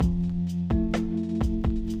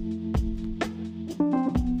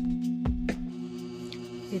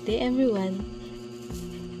Good day, everyone.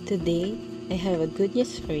 Today, I have a good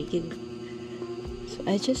news for you. So,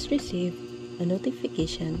 I just received a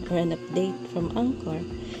notification or an update from Anchor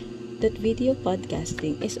that video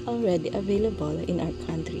podcasting is already available in our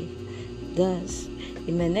country. Thus,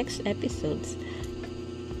 in my next episodes,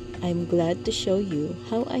 I'm glad to show you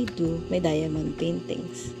how I do my diamond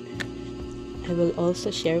paintings. I will also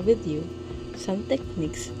share with you some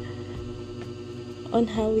techniques on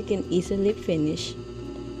how we can easily finish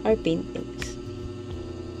our paintings.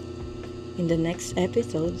 In the next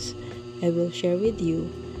episodes, I will share with you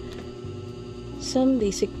some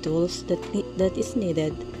basic tools that is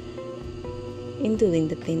needed in doing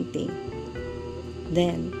the painting.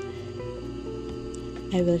 Then,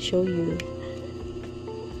 I will show you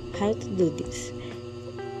how to do this.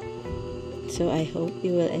 So I hope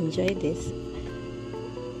you will enjoy this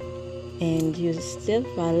and you still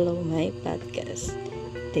follow my podcast.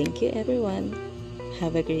 Thank you, everyone.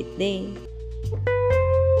 Have a great day.